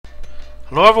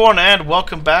Hello everyone and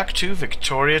welcome back to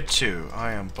Victoria 2.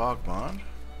 I am Bogmon.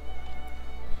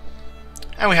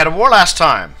 And we had a war last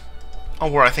time. A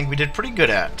war I think we did pretty good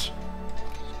at.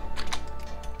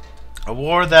 A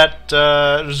war that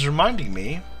is reminding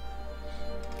me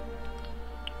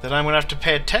that I'm going to have to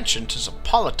pay attention to some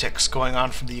politics going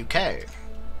on from the UK.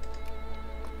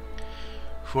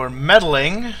 Who are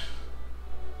meddling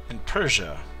in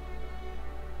Persia.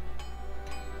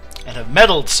 And have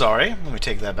meddled, sorry, let me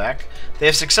take that back. They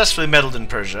have successfully meddled in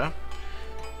Persia.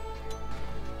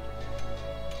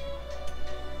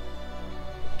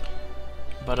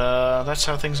 But, that's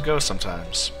how things go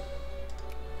sometimes.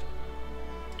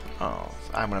 Oh,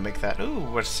 I'm gonna make that... Ooh,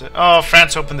 what's it? Oh,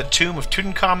 France opened the tomb of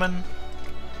Tutankhamun.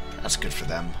 That's good for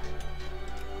them.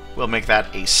 We'll make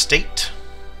that a state.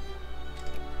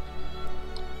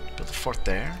 Build a fort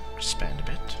there. Expand a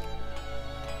bit.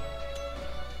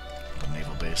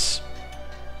 Naval base.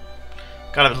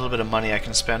 Got a little bit of money I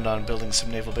can spend on building some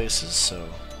naval bases, so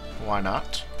why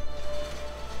not?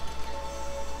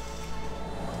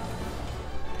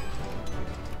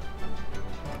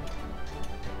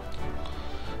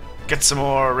 Get some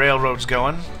more railroads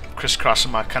going,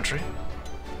 crisscrossing my country.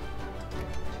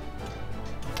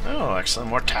 Oh, excellent.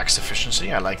 More tax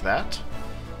efficiency. I like that.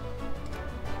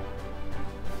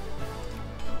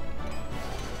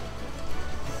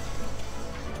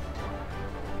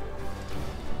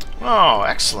 Oh,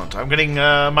 excellent. I'm getting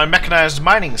my mechanized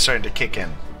mining starting to kick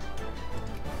in.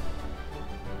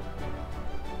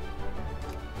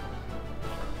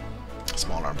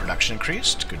 Small arm production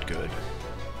increased. Good, good.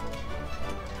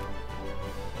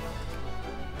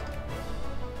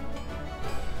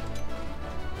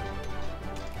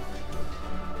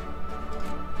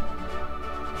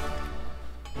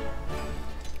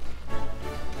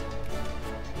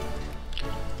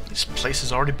 This place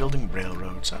is already building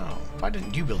railroads. Oh, why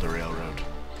didn't you build a railroad?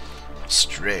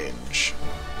 Strange.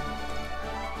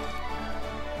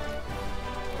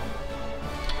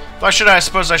 Why should I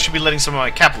suppose I should be letting some of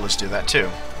my capitalists do that too?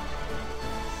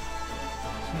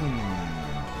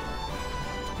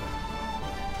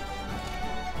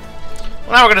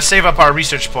 Well, now we're going to save up our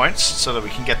research points so that we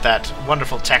can get that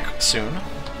wonderful tech soon.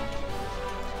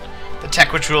 The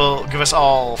tech which will give us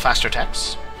all faster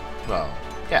techs. Well,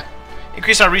 yeah.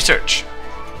 Increase our research.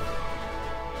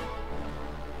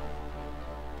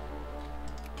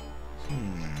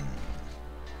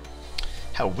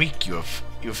 How weak you've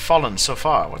fallen so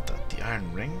far. What the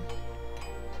Iron Ring?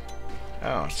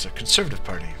 Oh, it's a conservative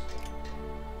party.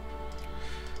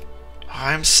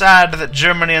 I'm sad that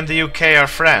Germany and the UK are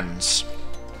friends.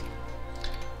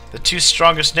 The two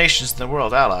strongest nations in the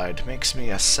world allied makes me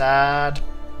a sad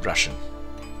Russian.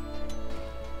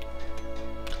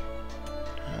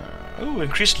 Ooh,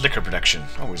 increased liquor production.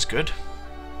 Always good.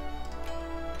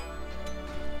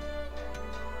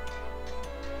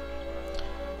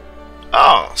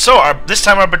 Oh, so this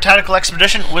time our botanical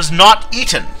expedition was not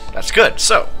eaten. That's good.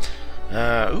 So,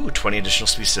 20 additional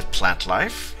species of plant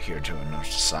life. Here to a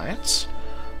science.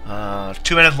 2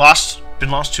 men have been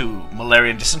lost to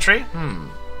malaria and dysentery.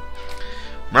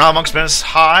 Morale amongst men is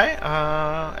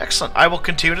high. Excellent. I will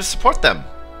continue to support them.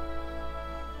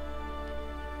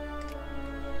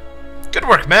 Good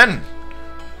work, men!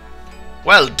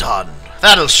 Well done.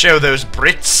 That'll show those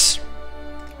Brits.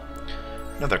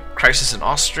 Another crisis in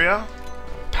Austria.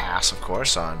 Pass, of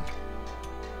course, on...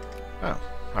 Oh,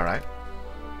 alright.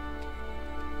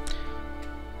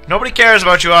 Nobody cares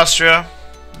about you, Austria.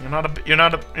 You're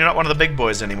not one of the big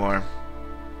boys anymore.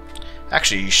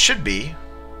 Actually, you should be.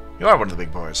 You are one of the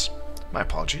big boys. My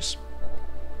apologies.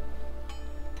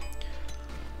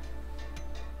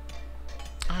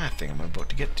 I think I'm about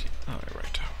to get to you. Oh,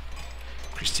 right.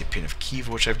 Increase the opinion of Kiev,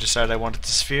 which I've decided I wanted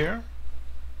to sphere.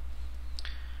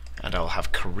 And I'll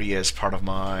have Korea as part of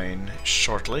mine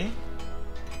shortly.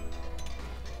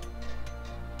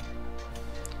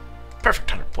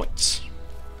 Perfect, 100 points.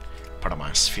 Part of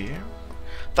my sphere.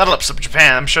 That'll upset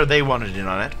Japan. I'm sure they wanted in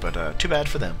on it, but too bad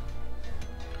for them.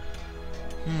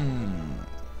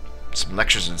 Some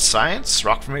lectures in science.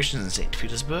 Rock formations in St.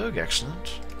 Petersburg.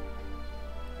 Excellent.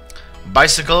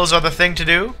 Bicycles are the thing to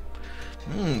do.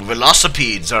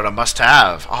 Velocipedes are a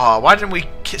must-have. Oh, why didn't we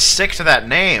stick to that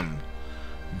name?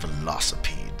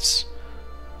 Velocipedes.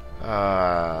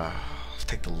 I'll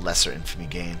take the lesser infamy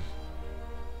gain.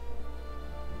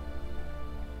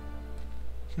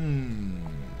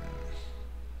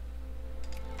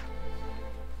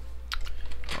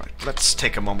 Alright, let's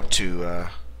take a moment to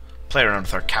play around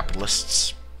with our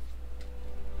capitalists.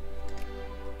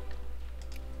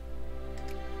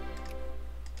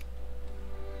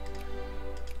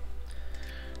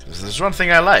 There's one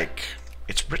thing I like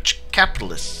It's rich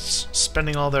capitalists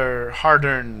spending all their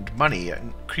hard-earned money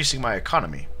increasing my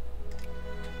economy.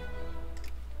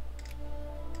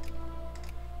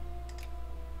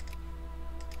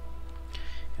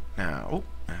 Now,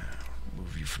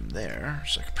 move you from there,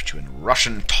 so I can put you in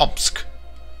Russian Tomsk.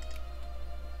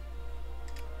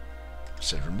 I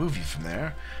said remove you from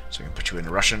there, so I can put you in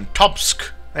Russian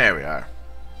Tomsk. There we are.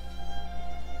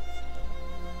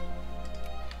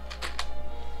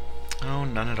 Oh,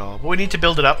 none at all. But we need to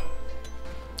build it up.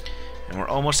 And we're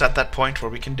almost at that point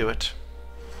where we can do it.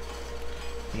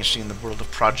 Interesting in the world of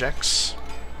projects.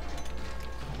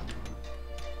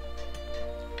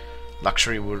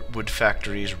 Luxury wood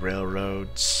factories,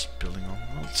 railroads, building all.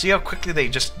 See how quickly they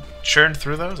just churn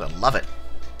through those? I love it.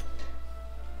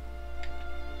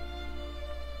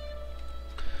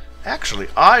 Actually,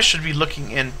 I should be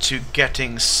looking into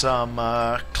getting some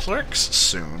clerks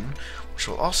soon, which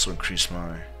will also increase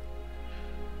my...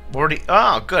 Already,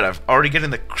 oh, good. I'm already getting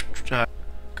the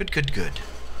good.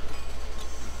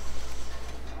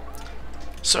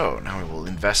 So now we will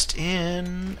invest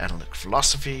in analytic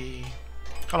philosophy.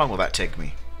 How long will that take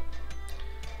me?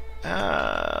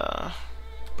 About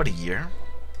a year,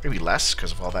 maybe less,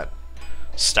 because of all that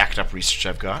stacked up research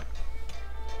I've got.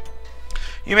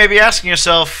 You may be asking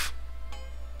yourself,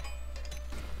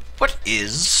 what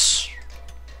is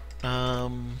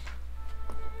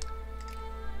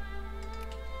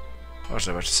what was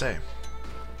I about to say?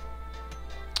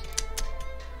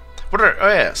 What are... Oh,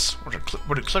 yes. What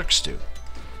do clerks do?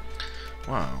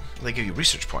 Wow. They give you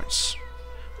research points.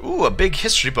 Ooh, a big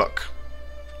history book.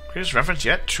 Greatest reference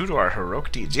yet, true to our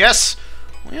heroic deeds. Yes!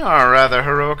 We are rather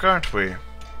heroic, aren't we?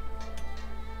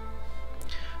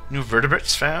 New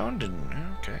vertebrates found, and...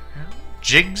 Okay. Yeah.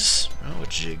 Jigs? Oh, a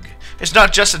jig. It's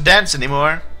not just a dance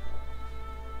anymore.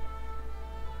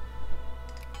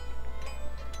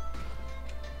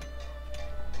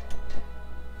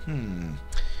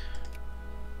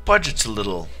 Budget's a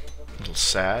little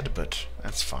sad, but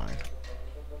that's fine.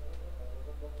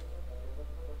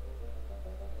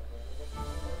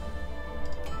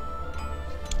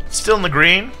 Still in the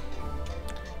green.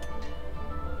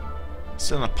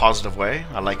 Still in a positive way.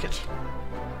 I like it.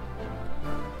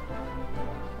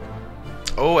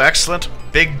 Oh, excellent.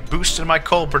 Big boost in my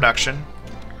coal production.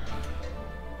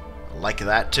 I like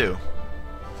that too.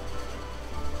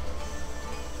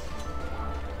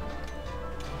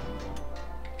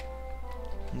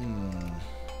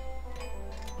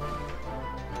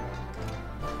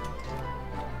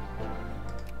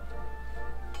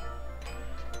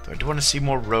 I do want to see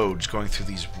more roads going through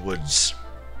these woods.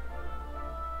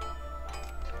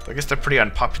 I guess they're pretty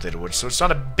unpopulated woods, so it's not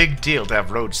a big deal to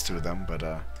have roads through them, but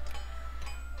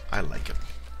I like it.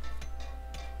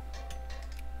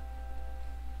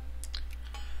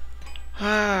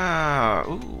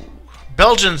 Ooh.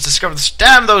 Belgians discovered this.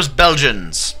 Damn those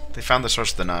Belgians! They found the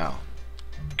source of the Nile.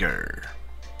 Grr.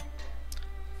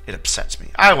 It upsets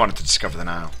me. I wanted to discover the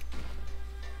Nile.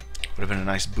 Would have been a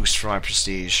nice boost for my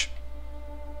prestige.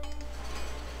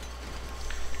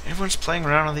 Everyone's playing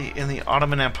around in the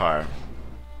Ottoman Empire.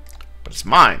 But it's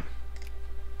mine.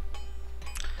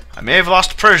 I may have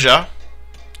lost Persia.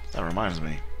 That reminds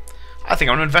me. I think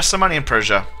I'm going to invest some money in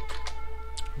Persia.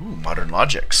 Ooh, modern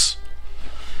logics.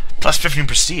 Plus 15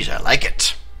 prestige. I like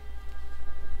it.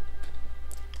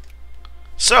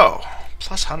 So,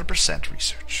 plus 100%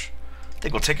 research. I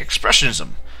think we'll take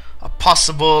Expressionism. A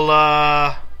possible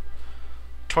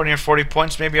 20 or 40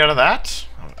 points maybe out of that.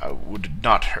 I would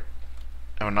not hurt.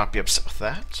 I would not be upset with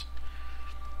that.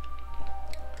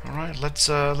 All right, let's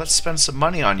spend some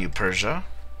money on you, Persia,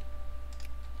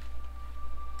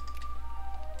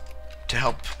 to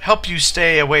help you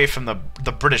stay away from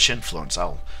the British influence.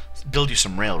 I'll build you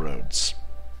some railroads.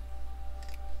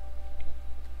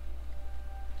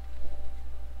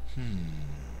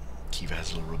 Kiva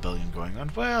has a little rebellion going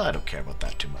on. Well, I don't care about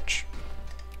that too much.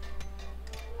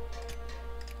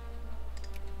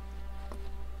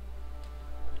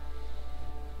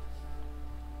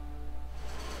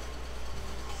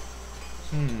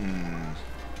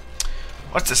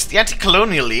 What's this? The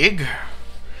Anti-Colonial League?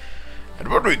 And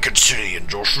when we consider the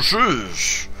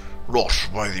injustices wrought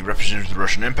by the representatives of the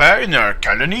Russian Empire in their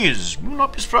colonies, we will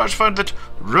not be surprised to find that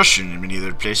Russia, in many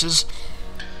other places,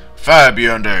 far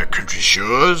beyond our country's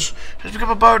shores, has become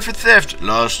a bar for theft,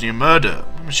 larceny, and murder.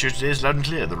 Monsieur, today is loud and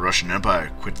clear. The Russian Empire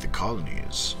quit the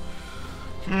colonies.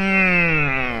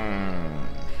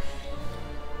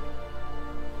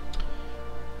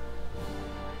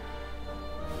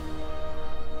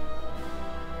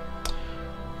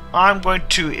 I'm going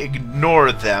to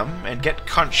ignore them and get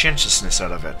conscientiousness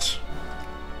out of it.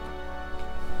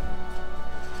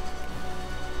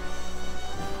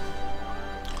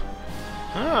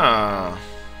 Ah.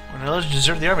 An alleged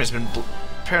deserted the army has been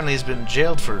apparently has been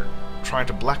jailed for trying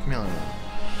to blackmail him.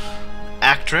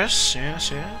 Actress,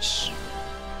 yes, yes.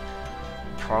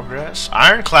 Progress.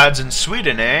 Ironclads in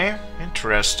Sweden, eh?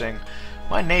 Interesting.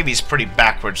 My navy's pretty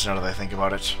backwards now that I think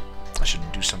about it. I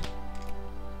should do some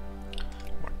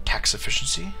more tax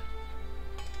efficiency.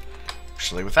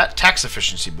 Actually, with that tax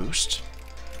efficiency boost,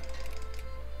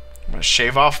 I'm going to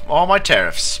shave off all my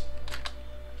tariffs.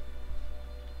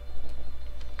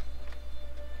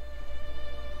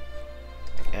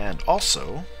 And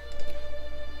also,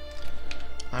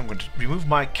 I'm going to remove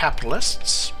my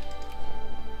capitalists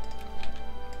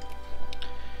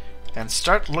and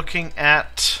start looking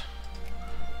at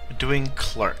doing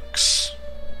clerks.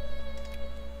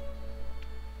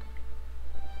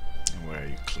 Where are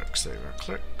you clerks? There you are,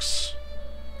 clerks.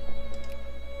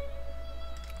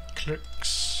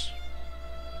 Clerks.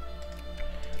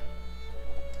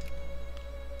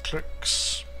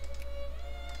 Clerks.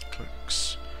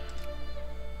 Clerks.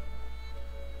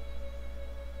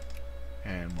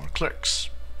 And more clerks.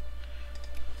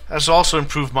 That's also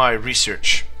improved my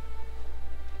research.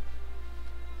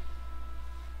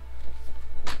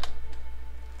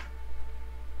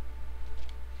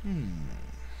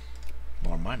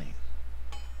 More money.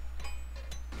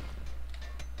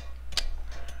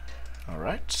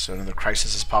 Alright, so another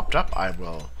crisis has popped up. I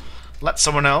will let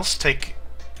someone else take...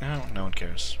 No, no one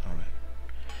cares. Alright.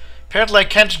 Apparently I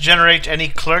can't generate any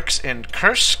clerks in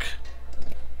Kursk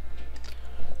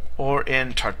or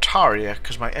in Tartaria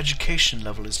because my education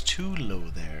level is too low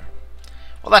there.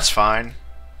 Well, that's fine.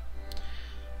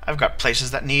 I've got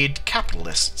places that need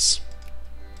capitalists.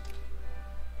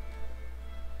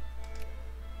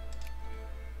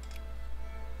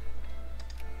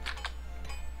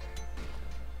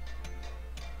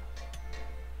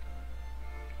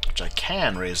 Which I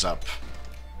can raise up.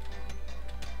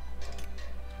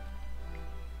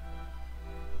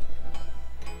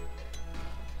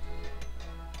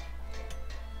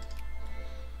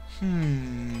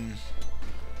 I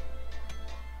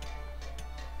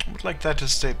would like that to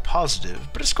stay positive,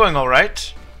 but it's going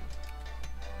alright.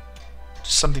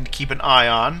 Just something to keep an eye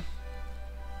on.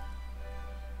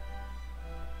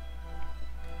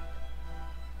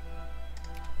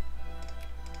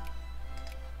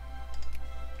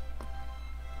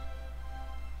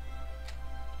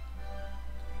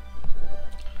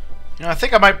 You know, I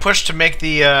think I might push to make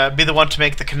the be the one to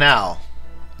make the canal.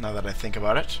 Now that I think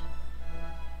about it,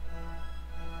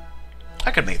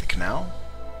 I could make the canal.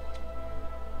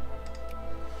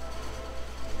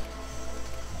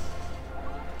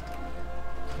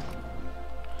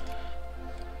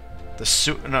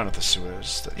 No, not the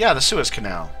Suez. Yeah, the Suez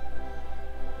Canal.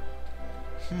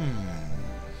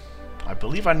 I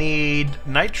believe I need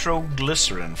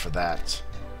nitroglycerin for that.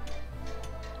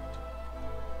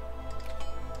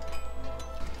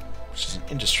 Which is an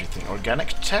industry thing.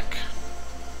 Organic tech?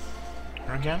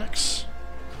 Organics?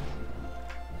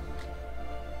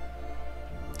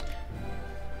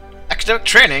 Academic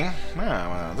training? Oh,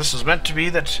 well, this was meant to be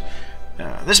that...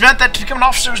 this meant that to become an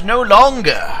officer was no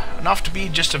longer enough to be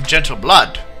just of gentle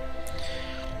blood.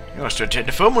 You must attend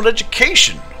a formal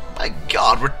education. My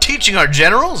God, we're teaching our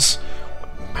generals?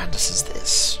 What madness is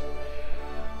this?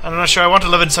 I'm not sure I want to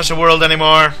live in such a world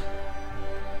anymore.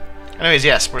 Anyways,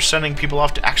 yes, we're sending people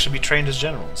off to actually be trained as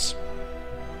generals.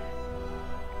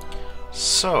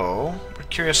 So, we're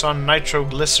curious on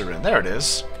nitroglycerin. There it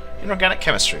is. Inorganic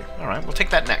chemistry. Alright, we'll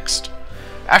take that next.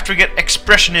 After we get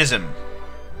expressionism.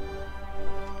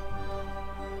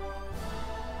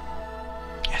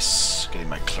 Yes, getting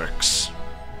my clerks.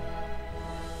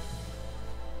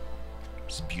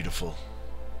 It's beautiful.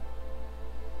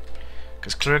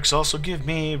 Because clerks also give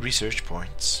me research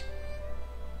points.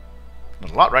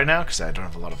 Not a lot right now, because I don't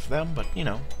have a lot of them, but, you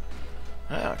know.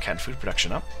 Canned food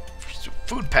production up.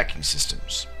 Food packing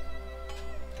systems.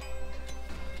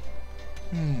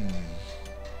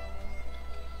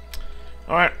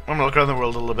 Alright, I'm gonna look around the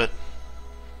world a little bit.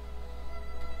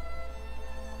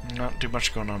 Not too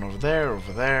much going on over there,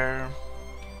 over there.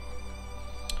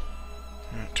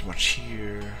 Not too much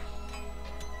here.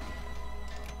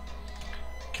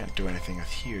 Can't do anything with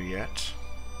here yet.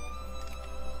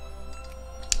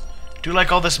 Do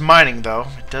like all this mining, though.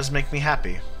 It does make me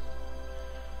happy.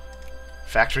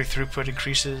 Factory throughput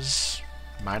increases.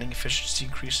 Mining efficiency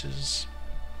increases.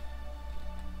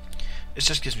 It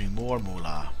just gives me more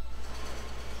moolah.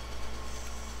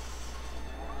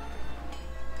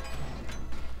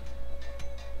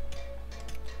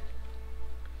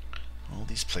 All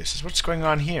these places. What's going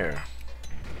on here?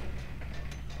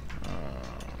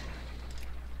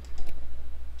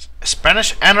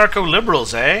 Spanish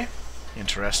anarcho-liberals, eh?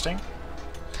 Interesting.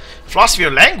 Philosophy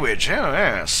of language. Oh,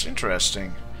 yes.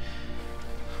 Interesting.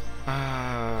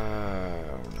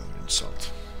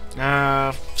 Insult.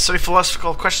 Study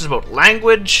philosophical questions about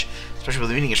language, especially with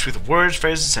the meaning and truth of words,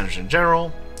 phrases, sentences in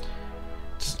general.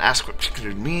 Doesn't ask what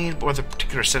particular mean, but whether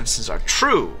particular sentences are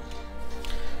true.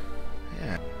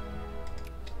 Yeah.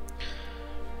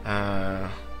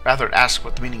 Rather ask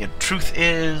what the meaning of truth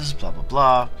is. Blah blah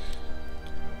blah.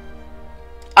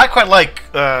 I quite like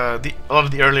a lot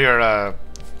of the earlier,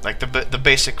 like the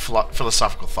basic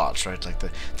philosophical thoughts, right? Like the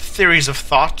theories of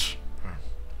thought, or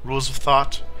rules of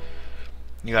thought.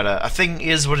 You got a thing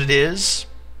is what it is,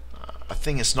 a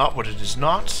thing is not what it is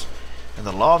not, and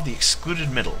the law of the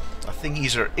excluded middle. A thing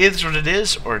either is what it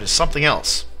is, or it is something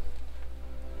else.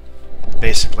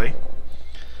 Basically.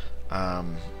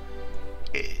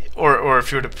 Or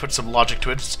if you were to put some logic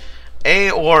to it, it's A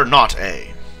or not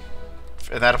A.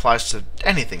 And that applies to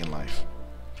anything in life.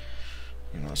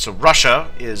 So Russia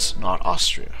is not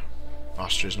Austria.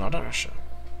 Austria is not Russia.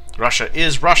 Russia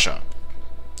is Russia.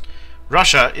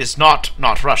 Russia is not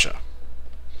Russia.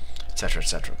 Etc.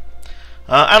 etc.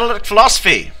 Analytic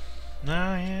philosophy.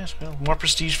 Yes, well, more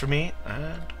prestige for me.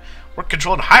 And work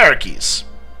control and hierarchies.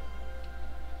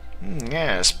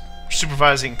 Yes,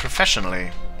 supervising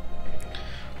professionally.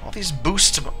 All these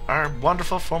boosts are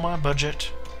wonderful for my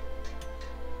budget.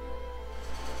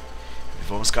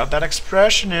 We've almost got that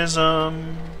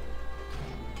expressionism.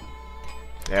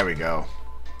 There we go.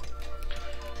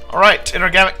 Alright,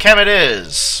 inorganic chem it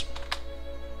is.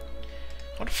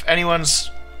 What if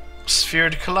anyone's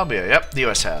sphered Colombia? Yep, the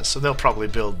US has. So they'll probably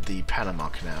build the Panama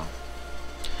Canal.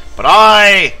 But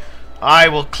I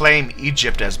will claim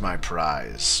Egypt as my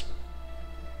prize.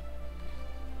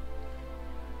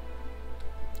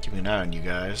 Keep an eye on you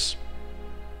guys.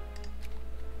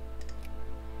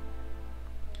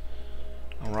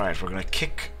 Alright, we're gonna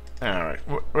kick... Alright,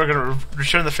 we're gonna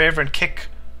return the favor and kick...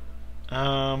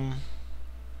 the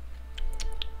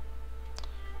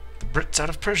Brits out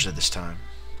of Persia this time.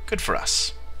 Good for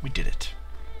us. We did it.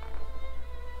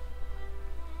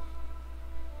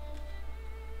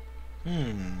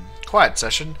 Quiet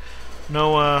session.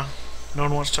 No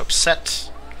one wants to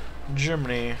upset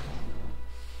Germany.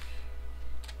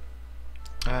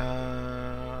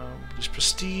 Use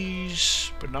prestige,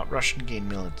 but not Russian gain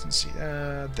militancy.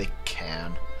 They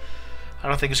can. I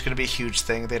don't think it's going to be a huge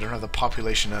thing. They don't have the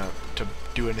population to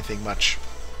do anything much.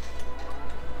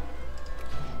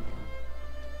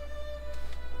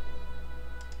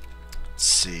 Let's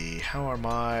see. How are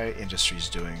my industries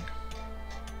doing?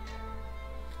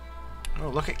 Oh,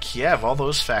 look at Kiev. All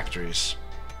those factories.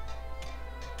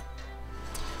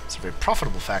 It's a very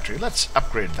profitable factory. Let's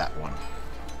upgrade that one.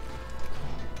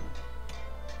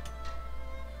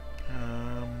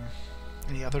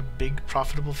 Any other big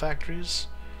profitable factories?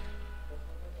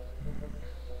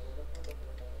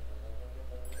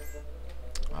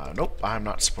 Nope, I'm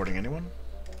not supporting anyone.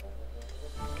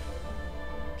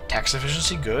 Tax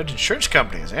efficiency, good. Insurance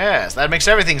companies, yes, that makes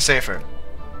everything safer.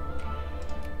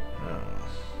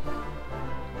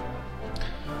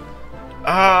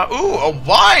 Ooh, a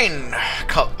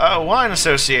wine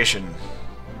association.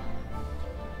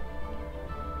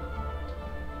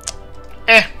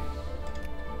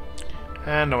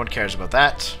 And no one cares about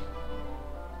that.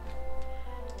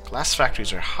 Glass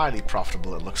factories are highly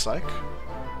profitable, it looks like.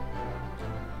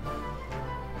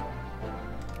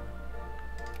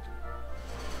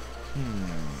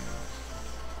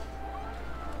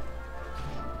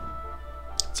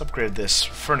 Let's upgrade this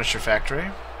furniture factory.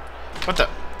 What the?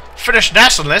 Finnish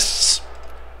nationalists?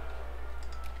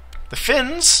 The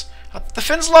Finns? The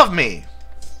Finns love me!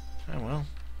 Oh well.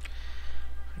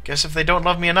 I guess if they don't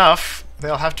love me enough,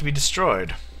 they'll have to be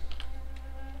destroyed.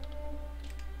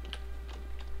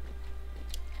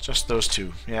 Just those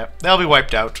two. Yeah, they'll be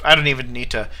wiped out. I don't even need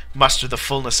to muster the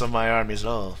fullness of my armies at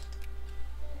all.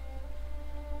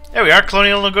 There we are,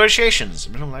 colonial negotiations.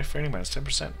 Minimum life rating minus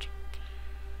 10%.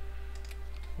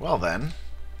 Well then,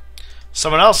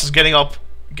 someone else is going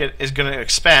to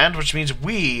expand, which means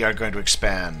we are going to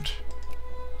expand.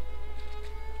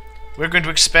 We're going to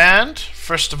expand,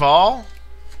 first of all.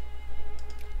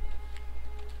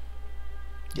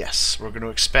 Yes, we're going to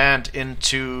expand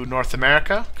into North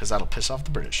America, because that'll piss off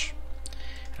the British.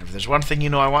 And if there's one thing you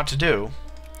know I want to do,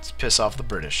 it's piss off the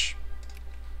British.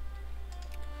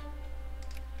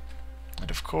 And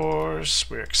of course,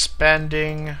 we're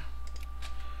expanding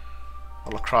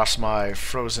all across my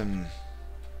frozen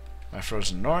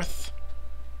north.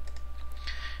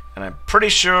 And I'm pretty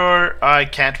sure I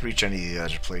can't reach any of the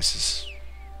other places.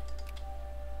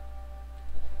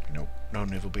 Nope, no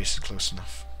naval base is close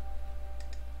enough.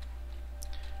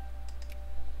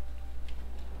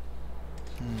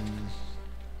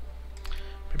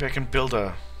 Maybe I can build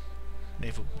a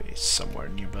naval base somewhere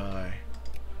nearby.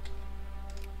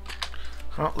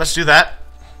 Well, let's do that.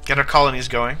 Get our colonies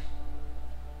going.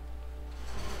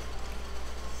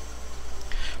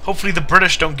 Hopefully the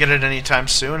British don't get it anytime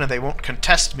soon and they won't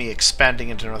contest me expanding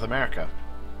into North America.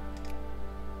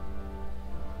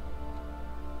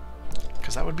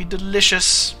 Because that would be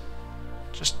delicious.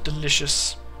 Just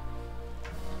delicious.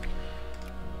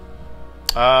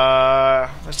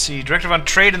 Let's see. Directive on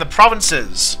trade in the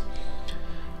provinces.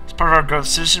 As part of our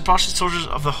citizen policy, soldiers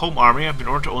of the home army have been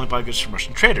ordered to only buy goods from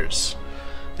Russian traders.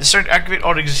 This started to activate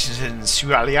all existing in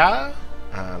Sualia,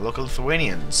 local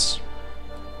Lithuanians.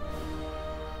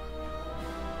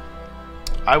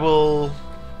 I will...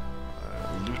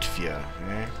 Latvia,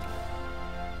 eh?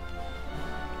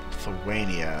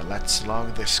 Lithuania. That's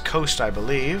along this coast, I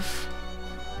believe.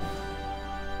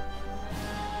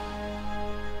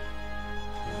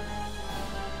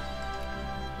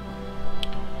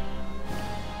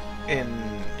 In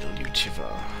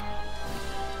Lutva.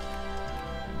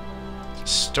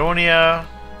 Estonia.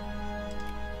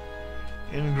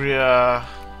 Ingria.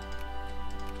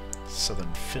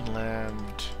 Southern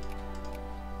Finland.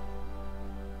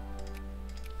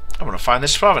 I want to find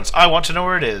this province. I want to know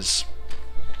where it is.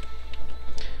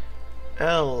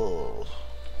 L-I-E-T.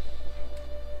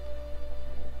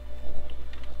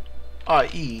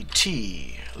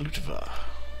 Lutva.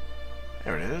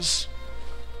 There it is.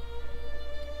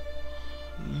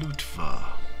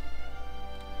 Lutva.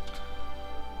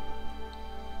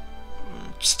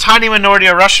 It's a tiny minority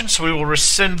of Russian, so we will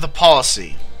rescind the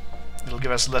policy. It'll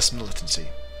give us less militancy.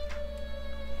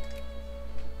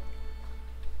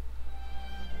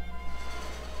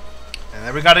 And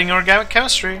then we got inorganic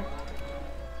chemistry.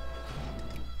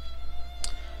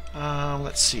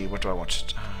 Let's see, what do I want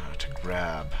to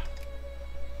grab?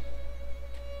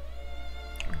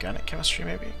 Organic chemistry,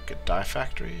 maybe? Good dye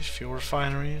factories, fuel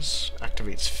refineries,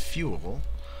 activates fuel.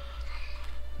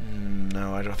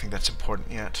 No, I don't think that's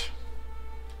important yet.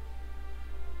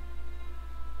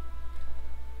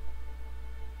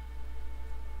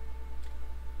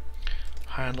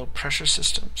 High and low pressure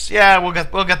systems. Yeah, we'll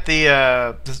get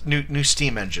the new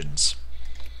steam engines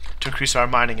to increase our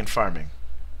mining and farming.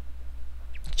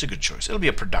 It's a good choice. It'll be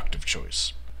a productive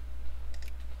choice.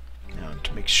 Now,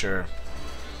 to make sure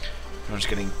no one's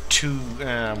getting too...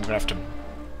 I'm gonna have to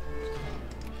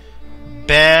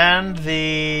ban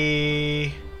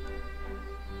the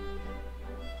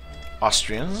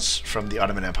Austrians from the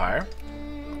Ottoman Empire,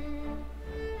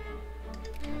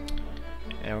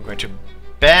 and we're going to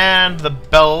ban the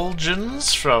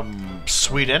Belgians from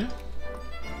Sweden.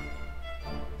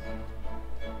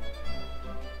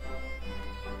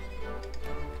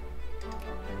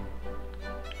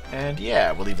 And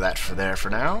yeah, we'll leave that for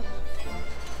now.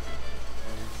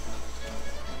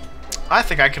 I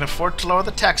think I can afford to lower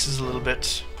the taxes a little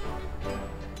bit.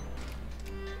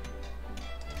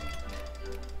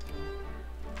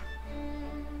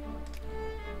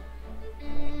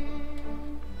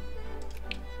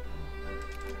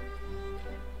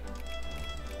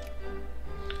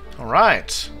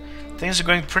 Alright. Things are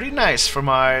going pretty nice for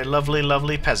my lovely,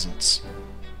 lovely peasants.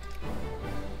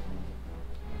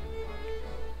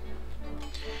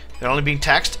 They're only being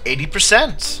taxed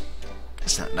 80%.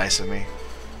 Isn't that nice of me?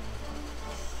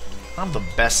 I'm the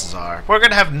best czar. We're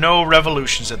gonna have no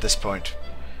revolutions at this point,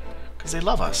 because they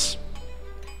love us.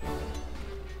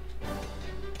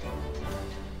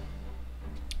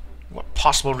 What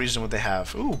possible reason would they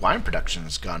have? Ooh, wine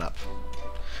production's gone up.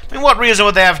 I mean, what reason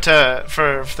would they have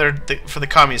for the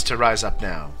commies to rise up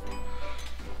now?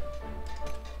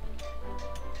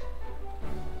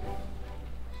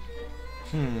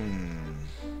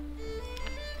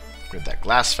 Upgrade that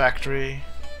glass factory.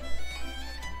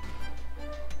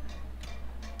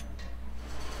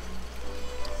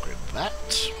 Upgrade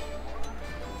that.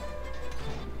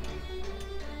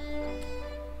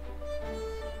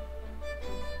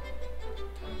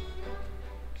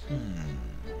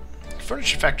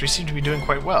 Furniture factories seem to be doing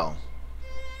quite well.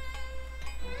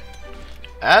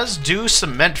 As do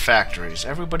cement factories.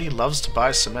 Everybody loves to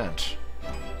buy cement.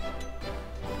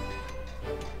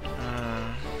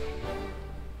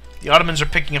 The Ottomans are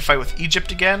picking a fight with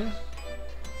Egypt again.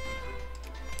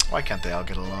 Why can't they all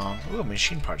get along? Ooh, a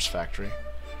machine parts factory.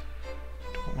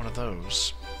 Don't want one of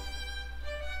those.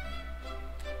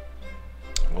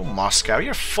 Oh, Moscow,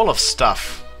 you're full of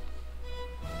stuff.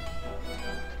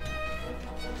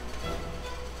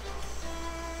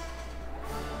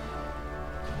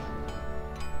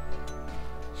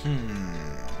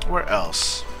 Where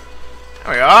else?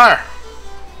 There we are.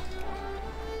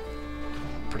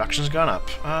 Production's gone up.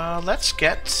 Let's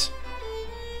get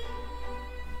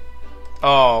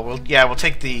Oh, well, yeah, we'll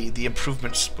take the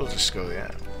improvements. We'll just go,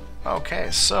 yeah. Okay,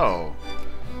 so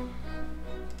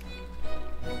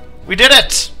we did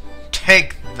it!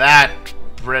 Take that,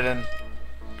 Britain.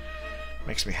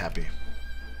 Makes me happy.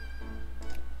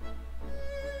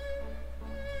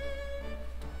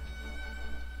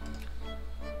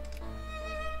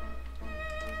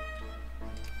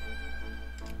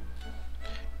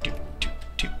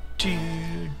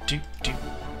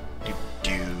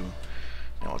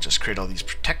 Now I'll just create all these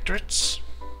protectorates.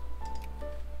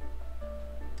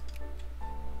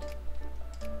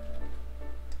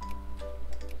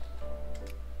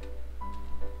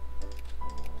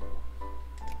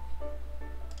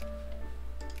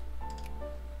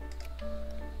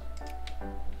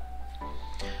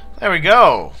 There we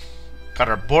go. Got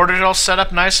our borders all set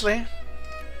up nicely.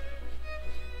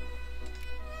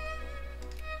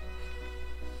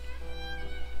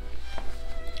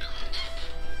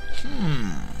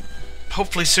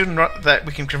 Hopefully soon that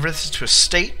we can convert this to a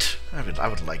state. I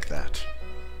would like that.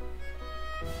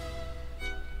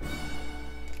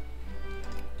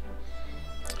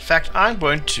 In fact, I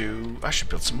should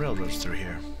build some railroads through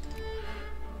here.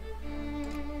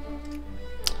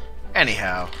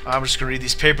 Anyhow, I'm just gonna read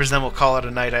these papers, then we'll call it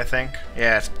a night, I think.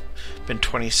 Yeah, it's been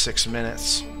 26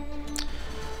 minutes.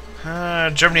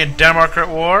 Germany and Denmark are at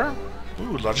war.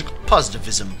 Ooh, logical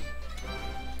positivism.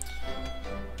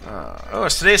 Oh,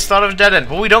 it's today's thought of a dead end.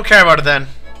 Well, we don't care about it then.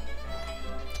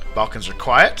 Balkans are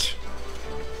quiet.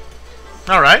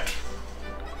 Alright.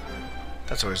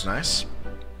 That's always nice.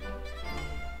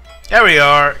 There we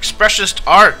are. Expressionist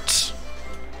art.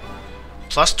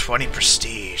 Plus 20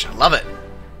 prestige. I love it.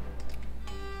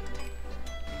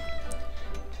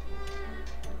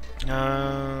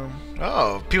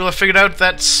 Oh, people have figured out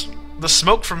that the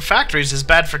smoke from factories is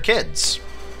bad for kids.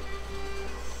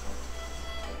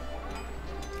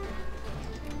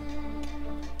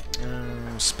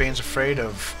 Spain's afraid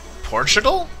of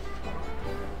Portugal?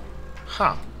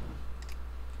 Huh.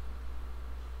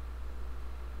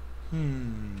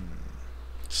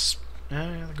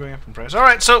 They're going up in price.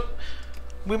 Alright, so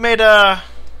we made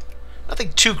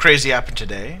nothing too crazy happen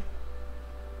today.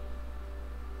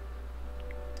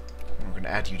 We're going to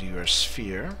add you to your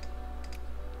sphere.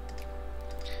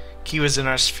 Kiwa's in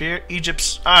our sphere.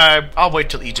 Egypt's... I'll wait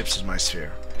till Egypt's in my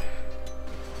sphere.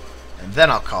 And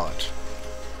then I'll call it.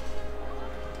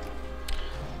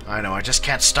 I know, I just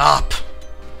can't stop.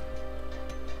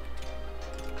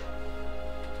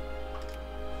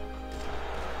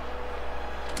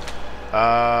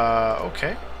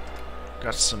 Okay.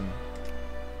 Got some...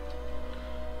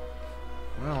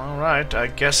 Well, alright. I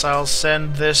guess I'll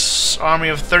send this army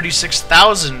of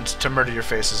 36,000 to murder your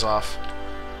faces off.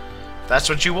 That's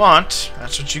what you want.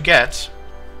 That's what you get.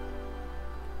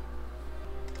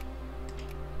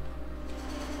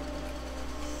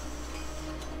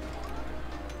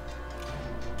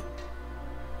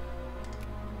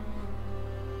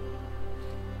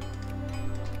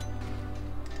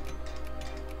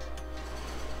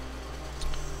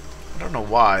 I don't know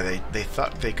why they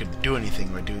thought they could do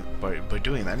anything by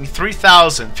doing that. I mean,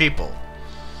 3,000 people.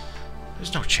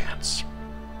 There's no chance.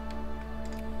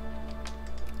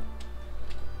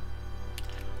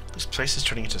 This place is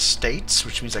turning into states,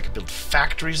 which means I could build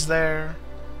factories there.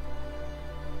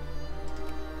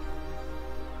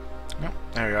 No,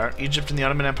 there we are. Egypt and the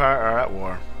Ottoman Empire are at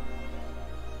war.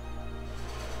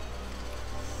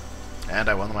 And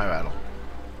I won my battle.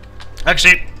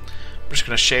 Actually, I'm just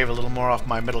going to shave a little more off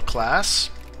my middle class.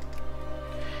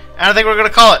 And I think we're going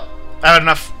to call it. I've had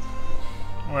enough.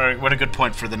 What a good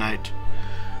point for the night.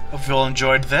 Hope you all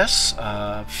enjoyed this.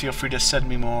 Feel free to send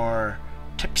me more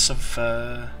tips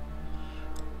of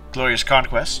Glorious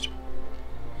Conquest.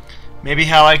 Maybe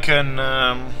how I can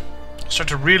start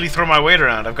to really throw my weight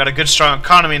around. I've got a good, strong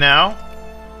economy now.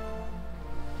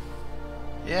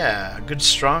 Yeah, a good,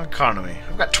 strong economy.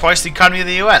 I've got twice the economy of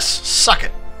the US. Suck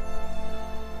it.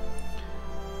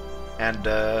 And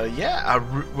yeah,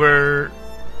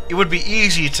 it would be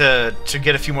easy to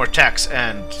get a few more techs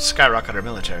and skyrocket our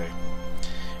military.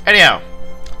 Anyhow,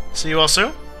 see you all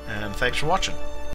soon, and thanks for watching.